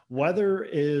Weather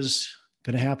is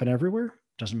going to happen everywhere.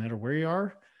 Doesn't matter where you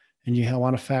are. And you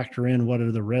want to factor in what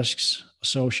are the risks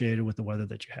associated with the weather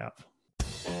that you have.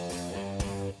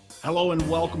 Hello and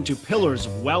welcome to Pillars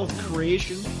of Wealth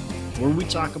Creation, where we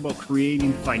talk about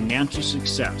creating financial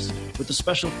success with a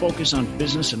special focus on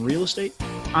business and real estate.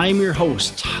 I'm your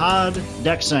host, Todd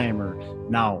Dexheimer.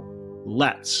 Now,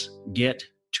 let's get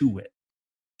to it.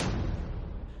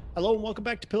 Hello and welcome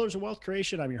back to Pillars of Wealth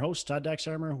Creation. I'm your host, Todd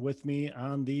Dexheimer. With me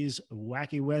on these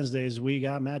wacky Wednesdays, we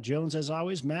got Matt Jones as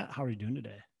always. Matt, how are you doing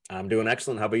today? I'm doing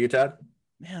excellent. How about you, Todd?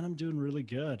 Man, I'm doing really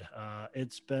good.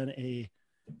 It's been a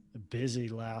busy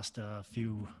last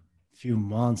few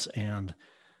months, and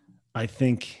I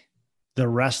think the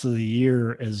rest of the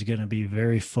year is going to be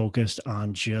very focused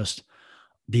on just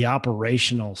the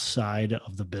operational side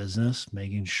of the business,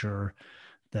 making sure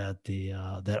that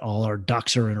that all our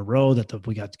ducks are in a row, that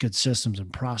we got good systems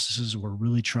and processes. We're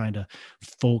really trying to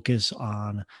focus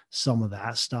on some of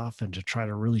that stuff and to try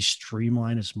to really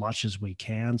streamline as much as we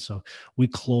can. So we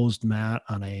closed, Matt,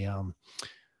 on a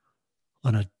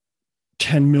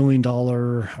 $10 million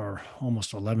or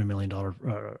almost $11 million,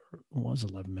 was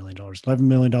 $11 million, $11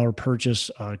 million purchase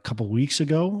a couple of weeks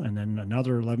ago. And then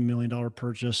another $11 million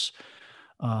purchase,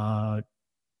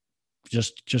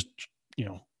 just,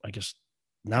 I guess,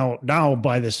 now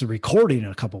by this recording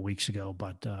a couple of weeks ago,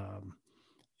 but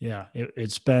yeah,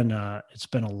 it's been a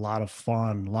lot of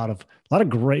fun, a lot of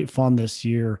great fun this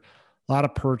year, a lot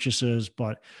of purchases,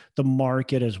 but the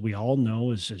market, as we all know,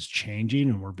 is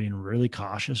changing, and we're being really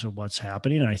cautious of what's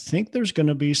happening. And I think there's going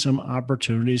to be some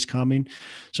opportunities coming.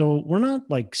 So we're not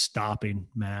like stopping,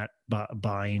 Matt,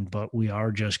 buying, but we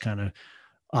are just kind of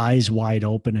eyes wide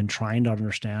open and trying to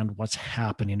understand what's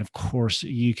happening. Of course,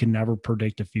 you can never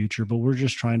predict the future, but we're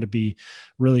just trying to be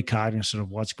really cognizant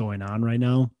of what's going on right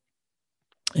now.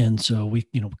 And so we,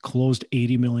 closed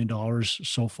 $80 million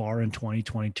so far in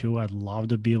 2022. I'd love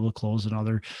to be able to close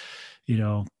another,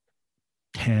 10,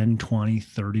 20,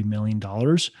 $30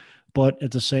 million. But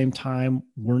at the same time,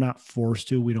 we're not forced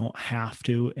to, we don't have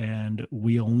to, and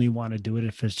we only want to do it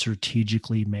if it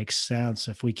strategically makes sense.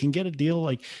 If we can get a deal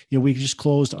like, we just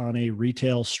closed on a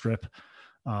retail strip,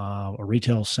 a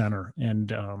retail center,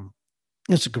 and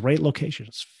it's a great location.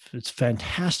 It's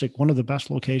fantastic. One of the best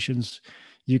locations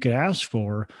you could ask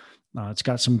for. It's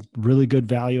got some really good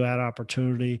value add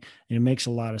opportunity, and it makes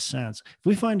a lot of sense. If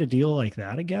we find a deal like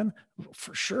that again,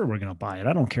 for sure, we're going to buy it.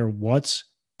 I don't care what's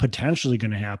potentially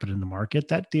going to happen in the market.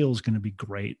 That deal is going to be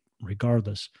great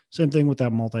regardless. Same thing with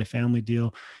that multifamily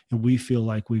deal. And we feel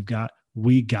like we got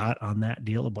on that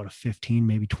deal about a 15,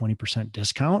 maybe 20%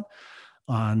 discount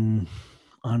on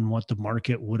what the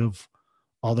market would have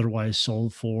otherwise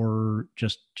sold for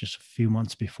just a few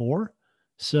months before.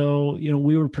 So,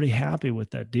 we were pretty happy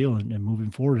with that deal and moving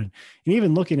forward. And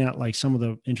even looking at like some of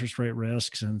the interest rate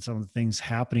risks and some of the things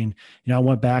happening, I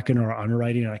went back into our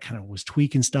underwriting and I kind of was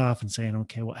tweaking stuff and saying,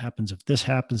 okay, what happens if this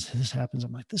happens?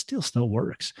 I'm like, this deal still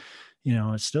works.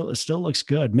 It still looks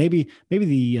good. Maybe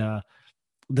the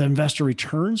investor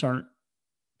returns aren't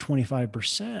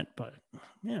 25%, but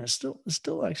man, it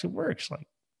still actually works like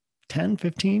 10,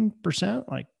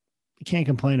 15%. Like, you can't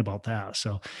complain about that.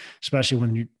 So, especially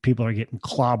when people are getting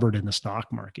clobbered in the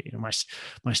stock market,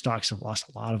 my stocks have lost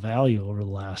a lot of value over the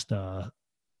last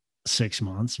 6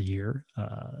 months, a year.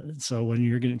 So when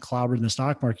you're getting clobbered in the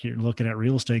stock market, you're looking at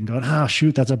real estate and going, "Oh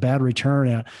shoot, that's a bad return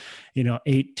at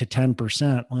 8 to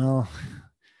 10%." Well,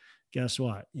 guess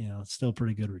what? It's still a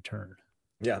pretty good return.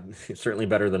 Yeah, certainly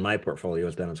better than my portfolio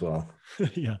has been as well.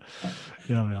 Yeah.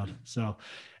 So,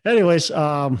 anyways,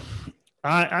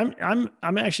 I'm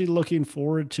actually looking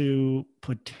forward to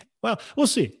we'll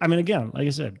see. I mean, again, like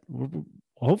I said,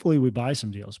 hopefully we buy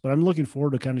some deals, but I'm looking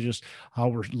forward to kind of just how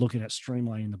we're looking at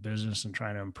streamlining the business and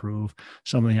trying to improve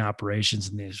some of the operations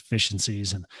and the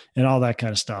efficiencies and all that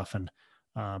kind of stuff, and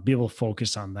be able to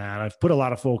focus on that. I've put a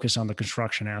lot of focus on the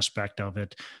construction aspect of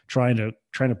it, trying to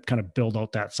kind of build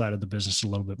out that side of the business a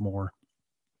little bit more,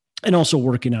 and also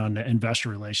working on the investor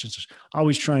relations,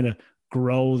 always trying to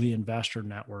grow the investor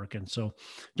network. And so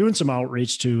doing some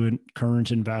outreach to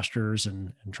current investors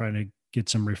and trying to get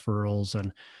some referrals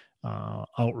and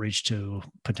outreach to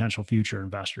potential future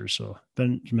investors. So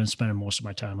been spending most of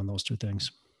my time on those two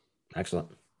things. Excellent.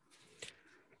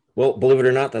 Well, believe it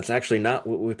or not, that's actually not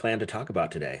what we plan to talk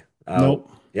about today.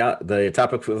 Nope. Yeah. The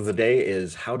topic of the day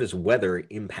is, how does weather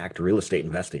impact real estate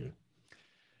investing?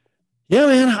 Yeah,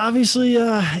 man. Obviously,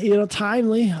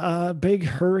 timely. Big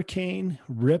hurricane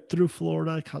ripped through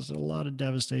Florida, caused a lot of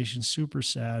devastation. Super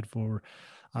sad for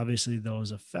obviously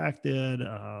those affected.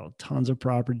 Tons of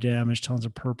property damage, tons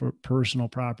of personal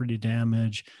property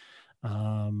damage.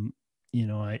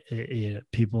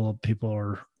 people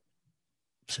are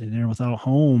sitting there without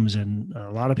homes, and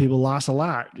a lot of people lost a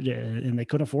lot, and they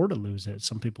couldn't afford to lose it.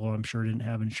 Some people, I'm sure, didn't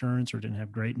have insurance or didn't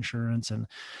have great insurance. And,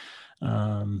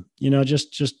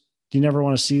 just you never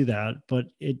want to see that, but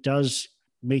it does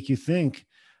make you think,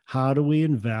 how do we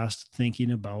invest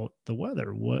thinking about the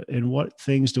weather? What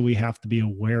things do we have to be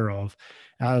aware of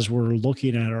as we're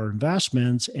looking at our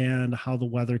investments, and how the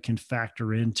weather can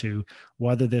factor into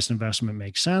whether this investment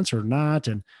makes sense or not?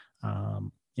 And,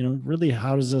 really,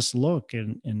 how does this look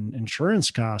in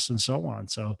insurance costs and so on?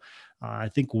 So I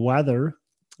think weather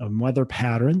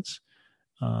patterns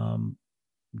um,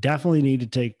 definitely need to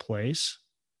take place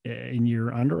in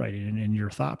your underwriting and in your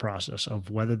thought process of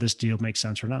whether this deal makes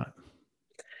sense or not.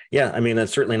 Yeah, I mean,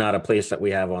 that's certainly not a place that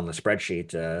we have on the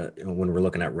spreadsheet when we're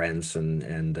looking at rents and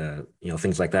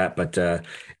things like that. But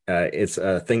it's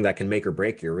a thing that can make or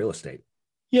break your real estate.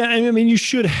 Yeah, I mean, you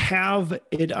should have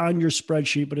it on your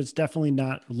spreadsheet, but it's definitely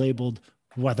not labeled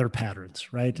weather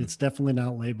patterns, right? It's definitely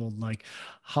not labeled like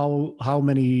how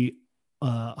many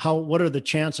what are the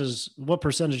chances, what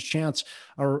percentage chance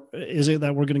is it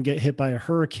that we're going to get hit by a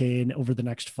hurricane over the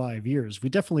next 5 years? We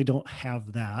definitely don't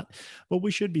have that, but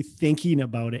we should be thinking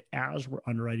about it as we're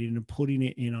underwriting and putting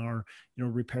it in our,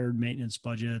 repair and maintenance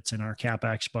budgets and our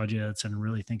CapEx budgets, and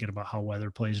really thinking about how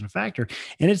weather plays in a factor.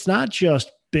 And it's not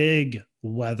just big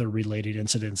weather related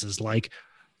incidences like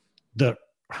the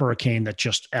hurricane that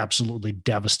just absolutely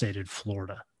devastated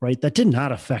Florida, right? That did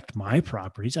not affect my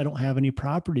properties. I don't have any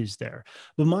properties there,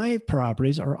 but my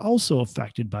properties are also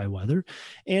affected by weather.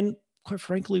 And quite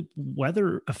frankly,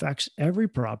 weather affects every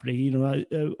property.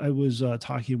 I was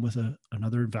talking with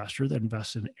another investor that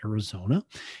invests in Arizona,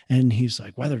 and he's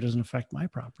like, weather doesn't affect my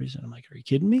properties. And I'm like, are you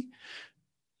kidding me?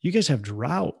 You guys have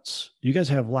droughts. You guys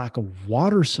have lack of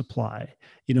water supply.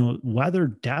 Weather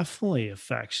definitely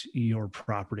affects your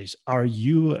properties. Are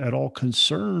you at all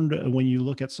concerned when you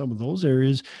look at some of those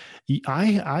areas?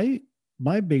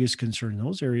 My biggest concern in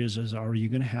those areas is, are you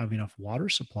going to have enough water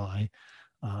supply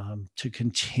to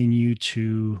continue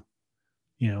to,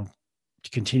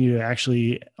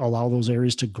 actually allow those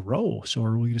areas to grow? So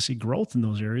are we going to see growth in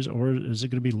those areas, or is it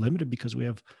going to be limited because we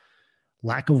have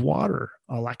lack of water,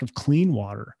 a lack of clean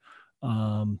water,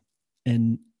 and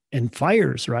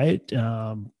fires, right?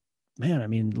 Man, I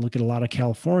mean, look at a lot of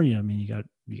California. I mean, you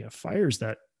got fires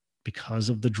that because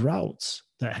of the droughts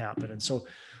that happen. And so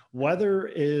weather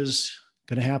is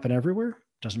going to happen everywhere.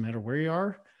 Doesn't matter where you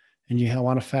are. And you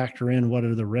want to factor in what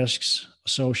are the risks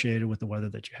associated with the weather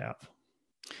that you have.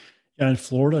 Yeah, in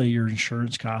Florida, your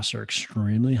insurance costs are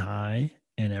extremely high.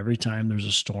 And every time there's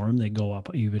a storm, they go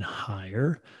up even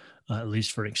higher, at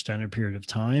least for an extended period of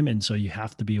time. And so you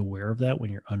have to be aware of that when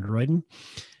you're underwriting.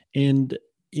 And,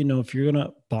 if you're going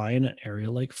to buy in an area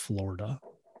like Florida,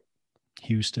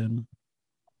 Houston,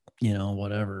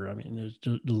 whatever. I mean,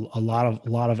 there's a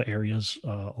lot of areas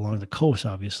along the coast,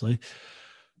 obviously.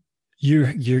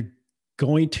 You're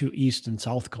going to East and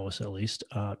South Coast, at least,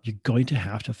 you're going to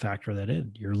have to factor that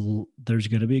in. There's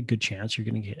going to be a good chance you're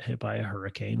going to get hit by a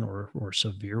hurricane or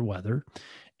severe weather,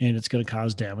 and it's going to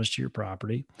cause damage to your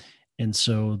property. And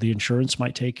so the insurance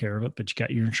might take care of it, but you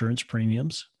got your insurance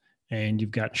premiums, and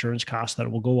you've got insurance costs that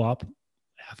will go up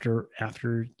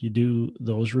after you do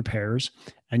those repairs,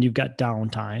 and you've got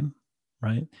downtime,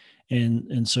 right?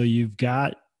 And so you've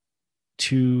got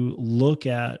to look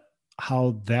at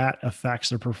how that affects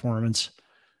the performance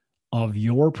of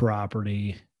your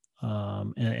property,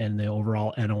 and the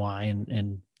overall NOI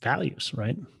and values,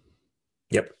 right?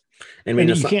 Yep. I mean,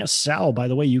 you can't sell, by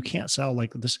the way,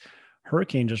 like this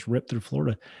hurricane just ripped through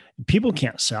Florida. People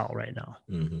can't sell right now.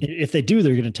 Mm-hmm. If they do,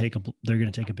 they're going to take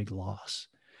a big loss,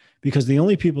 because the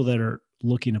only people that are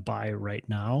looking to buy right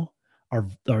now are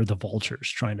the vultures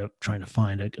trying to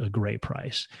find a great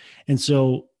price. And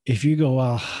so if you go,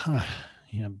 well,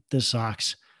 this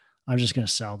sucks, I'm just going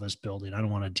to sell this building, I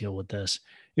don't want to deal with this,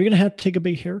 you're going to have to take a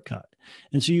big haircut.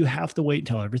 And so you have to wait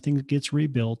until everything gets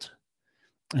rebuilt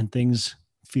and things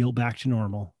feel back to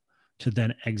normal to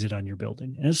then exit on your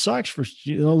building. And it sucks for,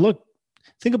 look,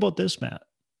 think about this, Matt.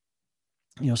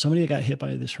 Somebody that got hit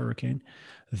by this hurricane,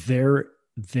 their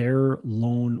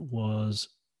loan was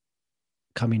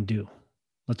coming due.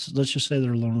 Let's just say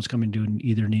their loan was coming due and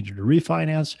either needed to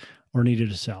refinance or needed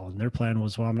to sell. And their plan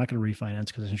was, well, I'm not going to refinance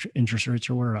because interest rates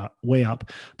are way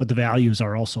up, but the values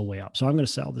are also way up. So I'm going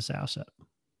to sell this asset.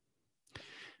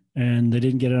 And they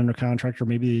didn't get it under contract, or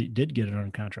maybe they did get it under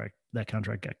contract. That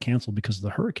contract got canceled because the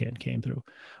hurricane came through.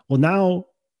 Well, now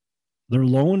their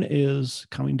loan is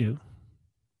coming due.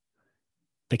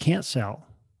 They can't sell.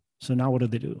 So now what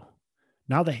do?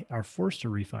 Now they are forced to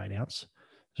refinance.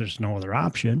 There's no other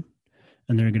option.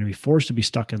 and they're going to be forced to be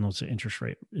stuck in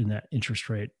that interest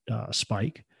rate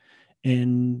spike.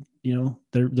 And, you know,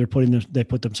 they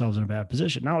put themselves in a bad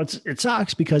position. Now it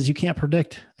sucks because I can't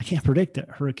predict that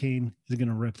hurricane is going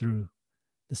to rip through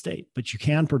the state, but you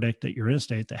can predict that you're in a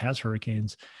state that has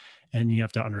hurricanes, and you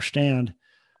have to understand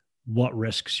what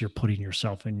risks you're putting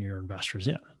yourself and your investors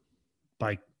in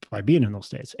by being in those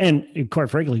states. And quite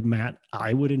frankly, Matt,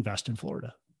 I would invest in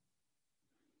Florida.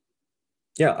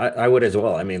 Yeah, I would as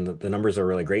well. I mean, the numbers are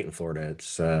really great in Florida.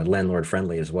 It's landlord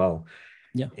friendly as well.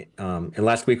 Yeah. And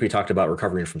last week we talked about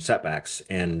recovering from setbacks,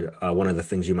 and one of the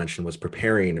things you mentioned was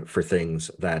preparing for things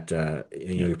that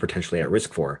you're potentially at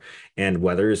risk for. And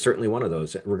weather is certainly one of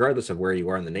those. Regardless of where you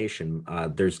are in the nation,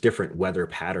 there's different weather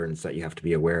patterns that you have to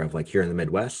be aware of. Like here in the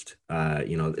Midwest,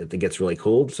 it gets really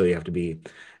cold, so you have to be,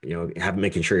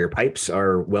 making sure your pipes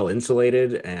are well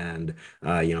insulated, and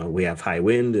we have high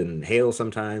wind and hail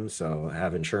sometimes, so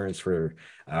have insurance for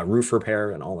roof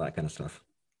repair and all that kind of stuff.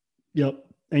 Yep.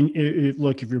 And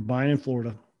look, if you're buying in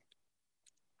Florida,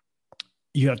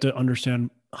 you have to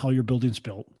understand how your building's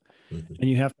built, and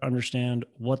you have to understand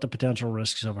what the potential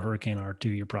risks of a hurricane are to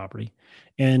your property,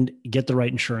 and get the right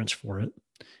insurance for it.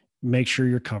 Make sure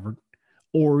you're covered,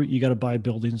 or you got to buy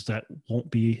buildings that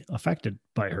won't be affected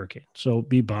by a hurricane. So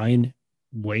be buying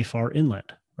way far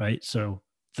inland, right? So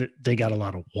they got a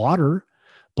lot of water,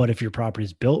 but if your property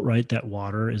is built right, that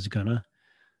water is gonna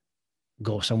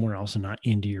go somewhere else and not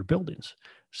into your buildings.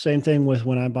 Same thing with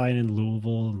when I'm buying in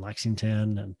Louisville and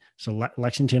Lexington. And so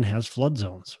Lexington has flood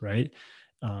zones, right?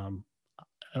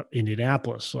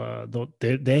 Indianapolis,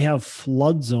 they have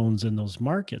flood zones in those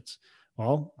markets.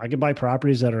 Well, I can buy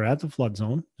properties that are at the flood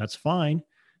zone. That's fine.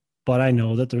 But I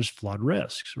know that there's flood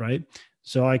risks, right?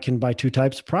 So I can buy two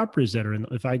types of properties that are in.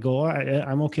 If I go,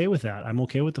 I'm okay with that. I'm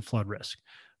okay with the flood risk.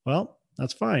 Well,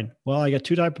 that's fine. Well, I got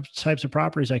two types of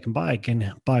properties I can buy. I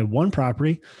can buy one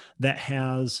property that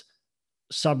has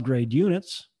subgrade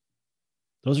units.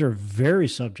 Those are very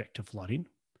subject to flooding.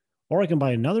 Or I can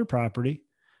buy another property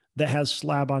that has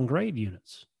slab on grade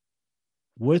units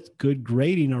with good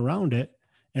grading around it.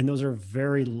 And those are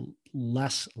very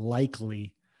less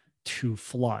likely to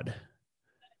flood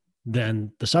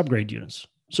than the subgrade units.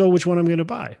 So which one I'm going to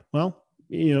buy? Well,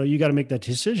 you got to make that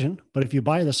decision. But if you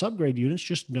buy the subgrade units,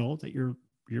 just know that your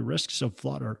risks of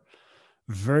flood are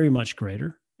very much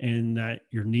greater, and that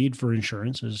your need for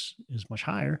insurance is much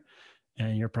higher.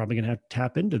 And you're probably going to have to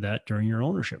tap into that during your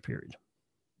ownership period.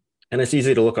 And it's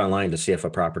easy to look online to see if a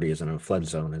property is in a flood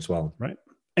zone as well. Right.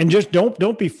 And just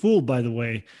don't be fooled, by the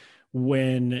way,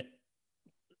 when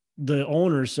the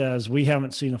owner says, we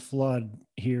haven't seen a flood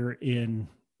here in,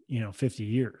 50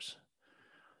 years.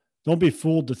 Don't be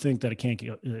fooled to think that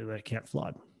it can't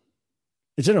flood.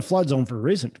 It's in a flood zone for a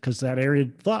reason, because that area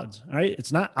floods, right?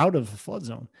 It's not out of the flood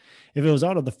zone. If it was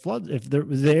out of the flood, if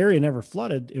the area never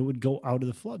flooded, it would go out of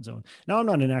the flood zone. Now, I'm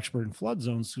not an expert in flood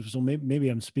zones, so maybe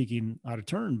I'm speaking out of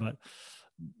turn, but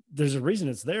there's a reason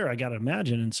it's there, I got to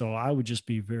imagine. And so I would just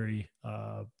be very,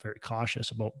 very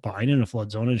cautious about buying in a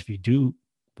flood zone. And if you do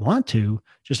want to,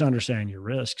 just understand your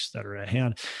risks that are at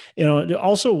hand.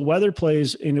 Also weather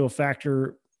plays into a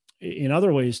factor in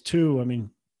other ways too. I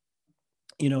mean,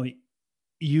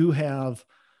 you have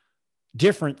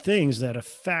different things that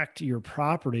affect your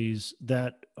properties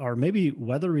that are maybe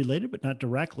weather related, but not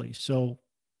directly. So,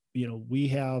 we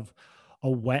have a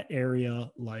wet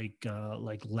area like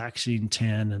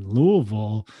Lexington and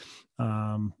Louisville.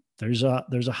 There's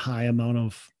a high amount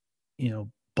of,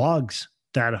 bugs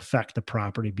that affect the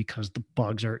property, because the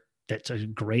bugs that's a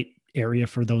great area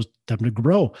for them to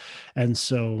grow. And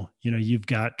so, you've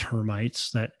got termites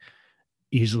that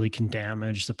easily can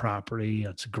damage the property.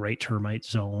 It's a great termite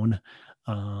zone.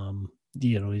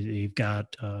 You've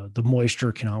got the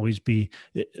moisture can always be,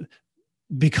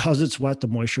 because it's wet, the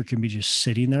moisture can be just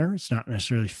sitting there. It's not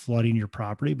necessarily flooding your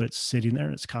property, but it's sitting there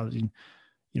and it's causing,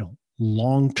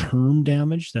 long-term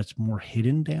damage. That's more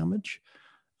hidden damage.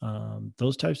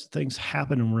 Those types of things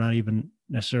happen and we're not even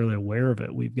necessarily aware of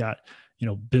it. We've got,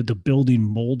 the building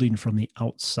molding from the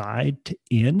outside to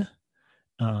in.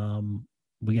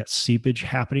 We got seepage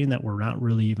happening that we're not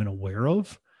really even aware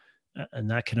of.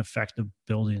 And that can affect the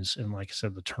buildings. And like I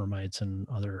said, the termites and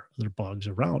other bugs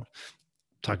around.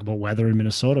 Talk about weather in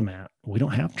Minnesota, Matt. We don't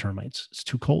have termites. It's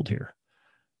too cold here.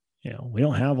 We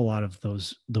don't have a lot of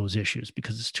those issues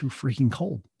because it's too freaking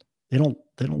cold. They don't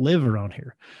live around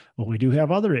here. Well, we do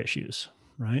have other issues,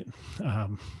 right?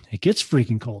 It gets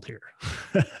freaking cold here.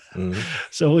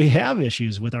 So we have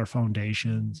issues with our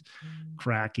foundations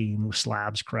cracking, with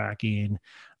slabs cracking,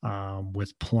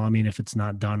 with plumbing if it's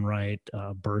not done right,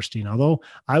 bursting. Although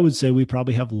I would say we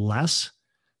probably have less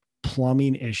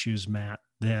plumbing issues, Matt,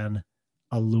 than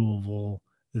a Louisville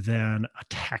than a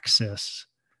Texas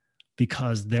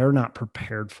because they're not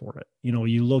prepared for it.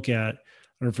 You look at, I don't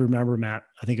know if you remember, Matt,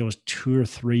 I think it was 2 or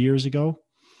 3 years ago,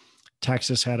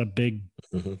 Texas had a big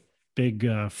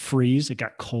freeze. It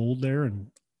got cold there and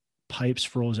pipes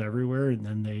froze everywhere. And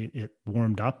then it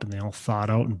warmed up and they all thawed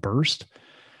out and burst.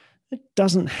 It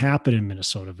doesn't happen in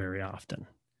Minnesota very often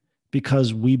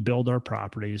because we build our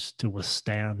properties to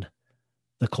withstand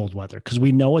the cold weather because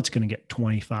we know it's going to get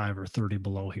 25 or 30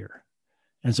 below here.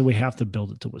 And so we have to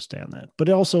build it to withstand that. But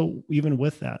also, even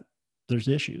with that, there's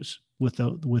issues with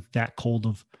that cold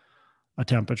of a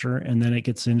temperature. And then it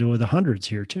gets into the hundreds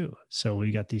here too. So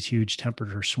we got these huge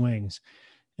temperature swings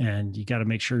and you got to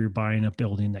make sure you're buying a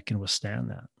building that can withstand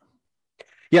that.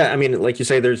 Yeah, I mean, like you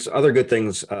say, there's other good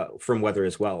things from weather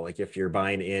as well. Like if you're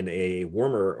buying in a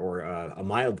warmer or a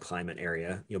mild climate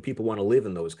area, people want to live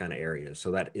in those kind of areas.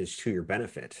 So that is to your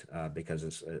benefit because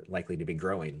it's likely to be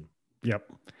growing.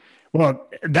 Yep. Well,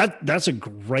 that's a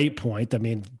great point. I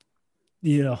mean,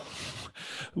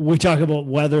 we talk about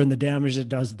weather and the damage it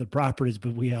does to the properties,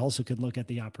 but we also can look at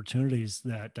the opportunities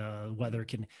that weather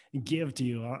can give to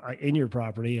you in your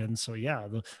property. And so, yeah,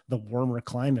 the warmer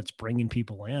climates bringing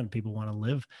people in. People want to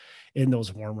live in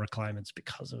those warmer climates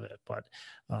because of it. But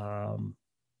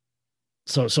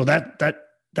so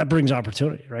that brings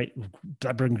opportunity, right?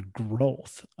 That brings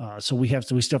growth. So we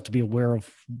still have to be aware of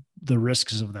the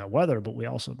risks of that weather, but we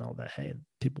also know that, hey,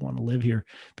 people want to live here.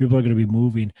 People are going to be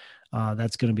moving.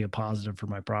 That's going to be a positive for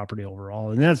my property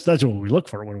overall. And that's what we look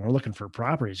for when we're looking for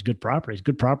properties. Good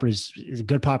properties is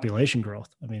good population growth.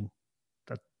 I mean,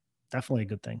 that's definitely a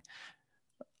good thing.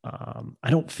 I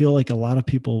don't feel like a lot of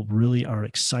people really are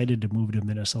excited to move to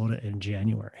Minnesota in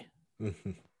January.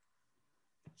 Mm-hmm.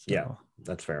 Yeah,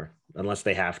 that's fair. Unless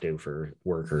they have to for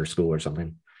work or school or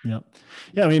something. Yeah.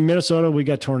 I mean, Minnesota, we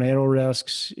got tornado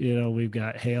risks. We've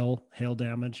got hail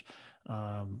damage.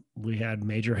 We had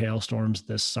major hailstorms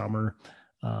this summer.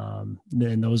 And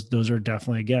those are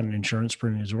definitely, again, insurance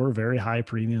premiums. We're a very high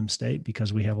premium state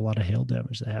because we have a lot of hail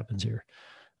damage that happens here.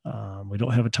 We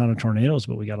don't have a ton of tornadoes,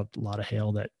 but we got a lot of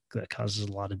hail that causes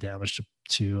a lot of damage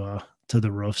to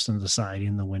the roofs and the siding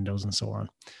and the windows and so on.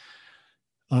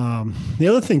 The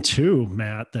other thing too,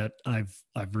 Matt, that I've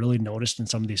really noticed in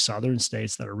some of these southern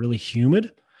states that are really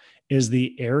humid is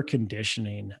the air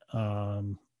conditioning,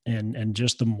 and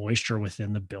just the moisture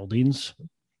within the buildings.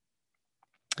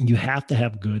 You have to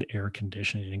have good air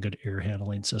conditioning and good air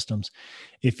handling systems.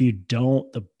 If you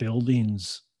don't, the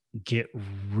buildings get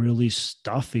really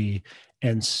stuffy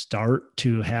and start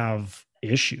to have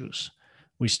issues.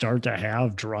 We start to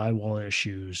have drywall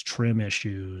issues, trim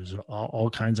issues, all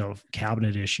kinds of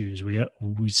cabinet issues.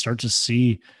 We start to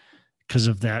see, because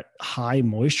of that high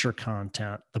moisture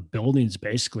content, the building's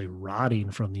basically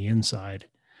rotting from the inside.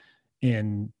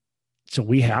 And so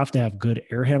we have to have good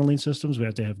air handling systems. We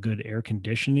have to have good air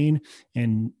conditioning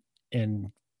and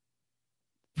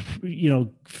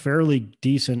fairly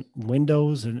decent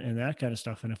windows and that kind of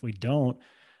stuff. And if we don't,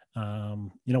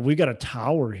 we've got a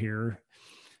tower here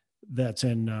that's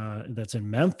in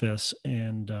Memphis,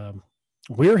 and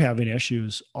we're having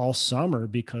issues all summer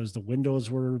because the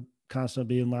windows were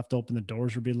constantly being left open, the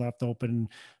doors were being left open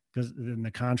because then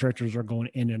the contractors are going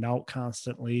in and out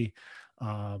constantly,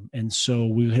 and so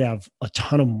we would have a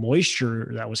ton of moisture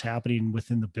that was happening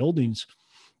within the buildings.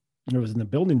 It was in the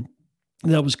building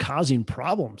that was causing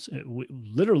problems.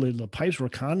 Literally, the pipes were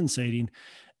condensating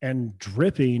and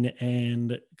dripping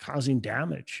and causing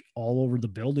damage all over the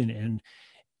building, and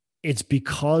it's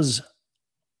because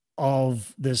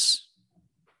of this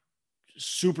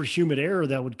super humid air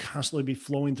that would constantly be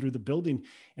flowing through the building,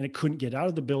 and it couldn't get out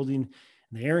of the building.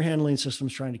 And the air handling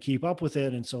system's trying to keep up with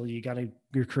it. And so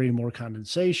you're creating more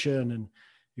condensation and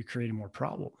you're creating more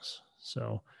problems.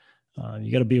 So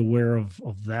you got to be aware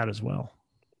of that as well.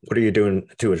 What are you doing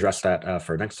to address that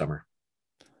for next summer?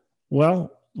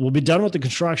 Well, we'll be done with the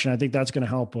construction. I think that's going to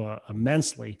help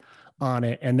immensely on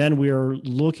it. And then we're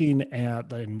looking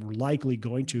at, and we're likely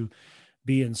going to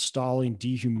be installing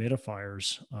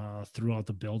dehumidifiers throughout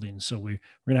the building. So we're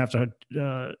going to have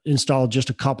to install just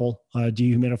a couple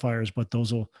dehumidifiers, but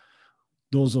those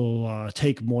will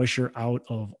take moisture out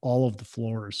of all of the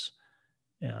floors,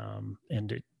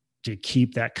 and to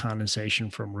keep that condensation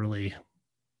from really,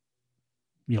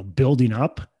 building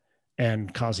up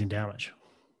and causing damage.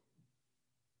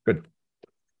 Good.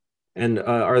 And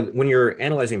when you're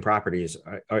analyzing properties,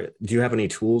 do you have any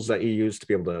tools that you use to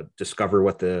be able to discover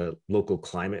what the local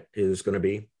climate is going to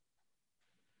be?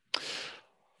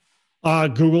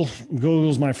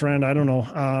 Google's my friend. I don't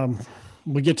know.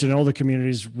 We get to know the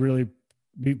communities really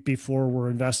before we're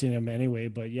investing in them anyway.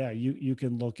 But yeah, you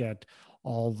can look at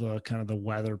all the kind of the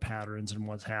weather patterns and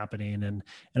what's happening. And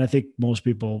I think most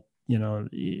people, you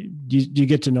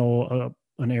get to know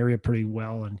an area pretty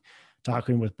well, and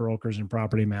talking with brokers and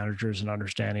property managers and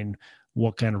understanding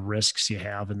what kind of risks you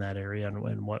have in that area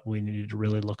and what we need to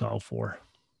really look out for.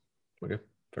 Okay.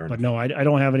 Fair but enough. no, I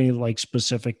don't have any like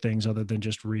specific things other than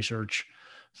just research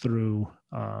through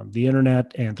the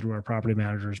internet and through our property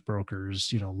managers,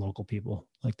 brokers, local people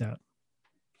like that.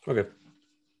 Okay.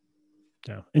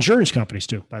 Yeah. Insurance companies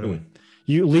too, by the way.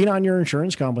 You lean on your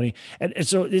insurance company. And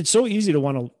so it's so easy to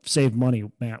want to save money,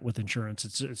 Matt, with insurance.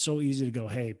 It's so easy to go,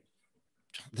 hey,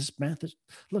 this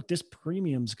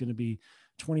premium's going to be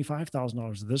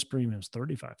 $25,000. This premium's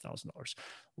 $35,000.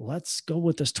 Let's go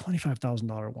with this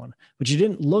 $25,000 one. But you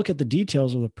didn't look at the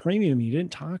details of the premium. You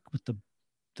didn't talk with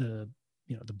the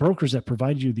brokers that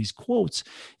provided you these quotes.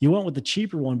 You went with the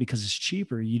cheaper one because it's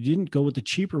cheaper. You didn't go with the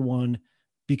cheaper one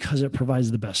because it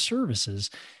provides the best services.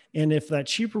 And if that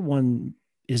cheaper one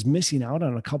is missing out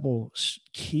on a couple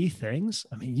key things,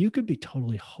 I mean, you could be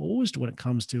totally hosed when it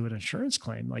comes to an insurance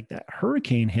claim. Like that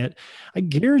hurricane hit, I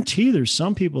guarantee there's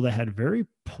some people that had very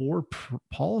poor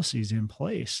policies in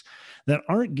place that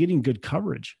aren't getting good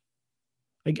coverage.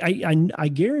 I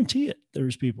guarantee it.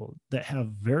 There's people that have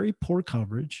very poor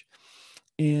coverage,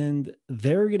 and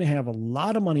they're going to have a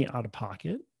lot of money out of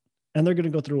pocket, and they're going to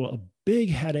go through a big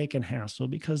headache and hassle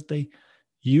because they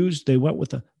went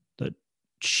with the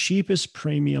cheapest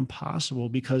premium possible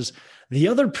because the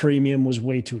other premium was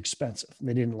way too expensive.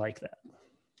 They didn't like that.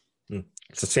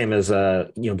 It's the same as,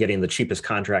 getting the cheapest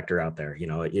contractor out there.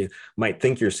 You might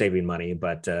think you're saving money,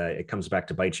 but it comes back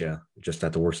to bite you just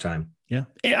at the worst time. Yeah.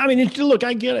 I mean, look,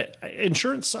 I get it.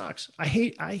 Insurance sucks. I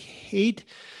hate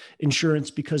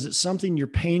insurance because it's something you're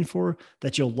paying for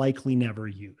that you'll likely never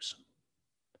use.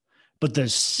 But the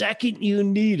second you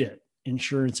need it,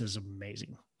 insurance is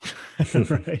amazing.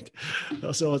 Right.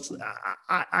 So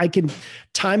I can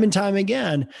time and time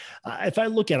again, if I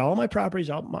look at all my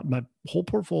properties, my whole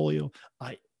portfolio,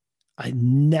 I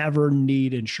never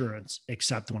need insurance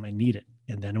except when I need it.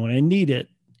 And then when I need it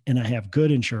and I have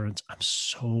good insurance, I'm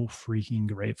so freaking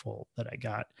grateful that I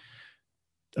got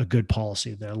a good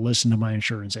policy, that I listened to my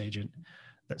insurance agent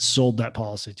that sold that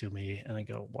policy to me. And I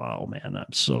go, wow, man,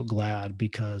 I'm so glad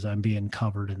because I'm being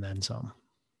covered and then some.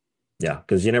 Yeah,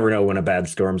 because you never know when a bad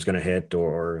storm's going to hit,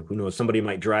 or who knows, somebody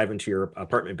might drive into your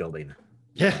apartment building.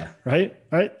 Yeah, right.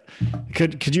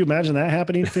 Could you imagine that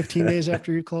happening 15 days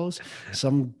after you close?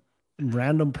 Some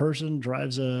random person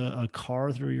drives a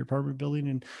car through your apartment building,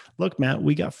 and look, Matt,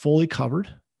 we got fully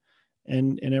covered,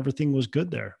 and everything was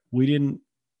good there. We didn't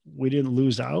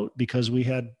lose out because we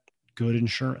had good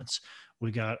insurance. We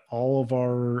got all of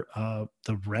our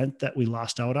the rent that we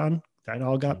lost out on, that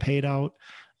all got paid out.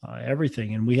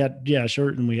 Everything. And we had,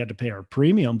 and we had to pay our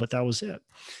premium, but that was it.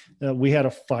 We had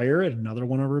a fire at another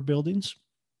one of our buildings.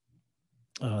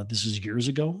 This is years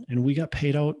ago, and we got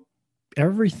paid out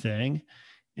everything,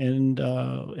 and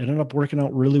ended up working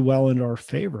out really well in our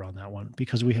favor on that one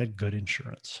because we had good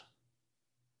insurance.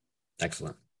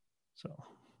 Excellent. So,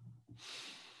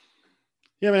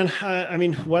 yeah, man. I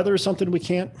mean, weather is something we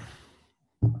can't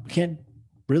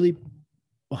really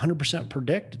 100%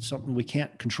 predict. It's something we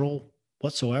can't control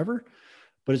whatsoever,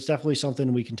 but it's definitely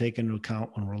something we can take into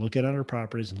account when we're looking at our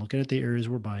properties and looking at the areas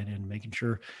we're buying in, making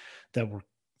sure that we're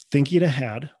thinking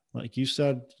ahead. Like you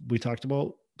said, we talked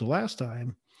about the last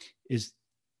time, is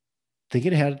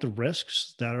thinking ahead at the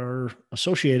risks that are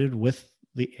associated with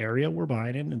the area we're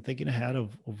buying in, and thinking ahead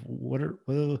of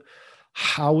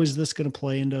how is this going to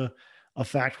play into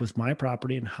effect with my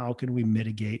property, and how can we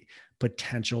mitigate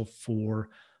potential for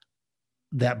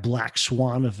that black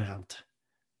swan event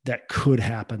that could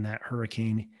happen, that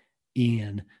Hurricane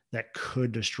Ian that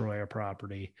could destroy our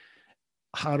property.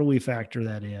 How do we factor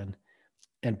that in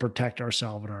and protect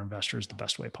ourselves and our investors the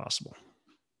best way possible?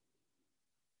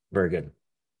 Very good.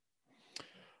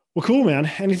 Well, cool, man.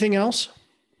 Anything else?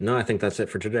 No, I think that's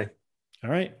it for today. All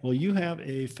right. Well, you have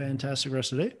a fantastic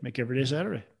rest of the day. Make every day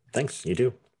Saturday. Thanks. You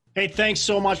too. Hey, thanks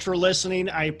so much for listening.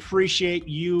 I appreciate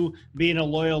you being a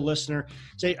loyal listener.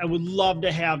 I would love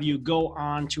to have you go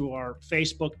on to our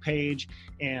Facebook page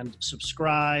and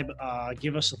subscribe,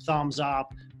 give us a thumbs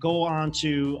up, go on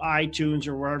to iTunes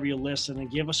or wherever you listen and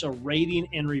give us a rating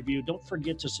and review. Don't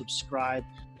forget to subscribe.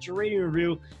 Your rating and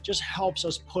review just helps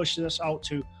us push this out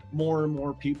to more and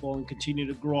more people and continue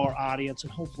to grow our audience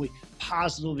and hopefully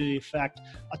positively affect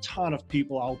a ton of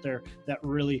people out there that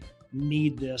really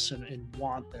need this and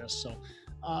want this. So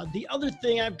The other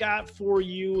thing I've got for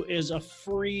you is a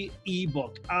free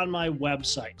ebook on my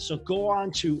website. So go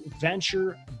on to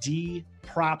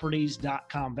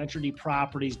VentureDproperties.com,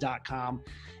 VentureDproperties.com,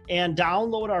 and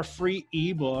download our free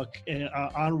ebook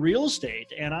on real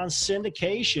estate and on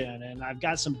syndication. And I've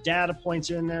got some data points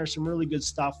in there, some really good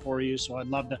stuff for you. So I'd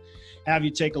love to have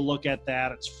you take a look at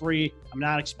that. It's free. I'm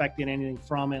not expecting anything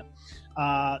from it.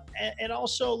 And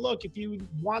also, look, if you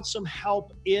want some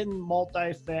help in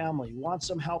multifamily, want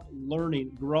some help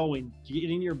learning, growing,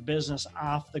 getting your business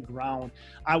off the ground,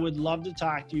 I would love to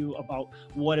talk to you about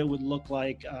what it would look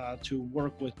like to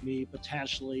work with me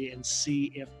potentially and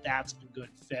see if that's a good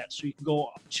fit. So you can go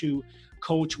to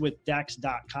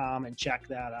coachwithdex.com and check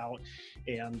that out,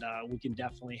 and we can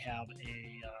definitely have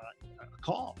a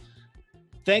call.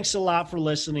 Thanks a lot for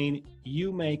listening.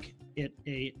 You make it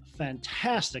a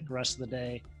fantastic rest of the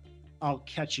day. I'll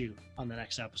catch you on the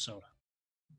next episode.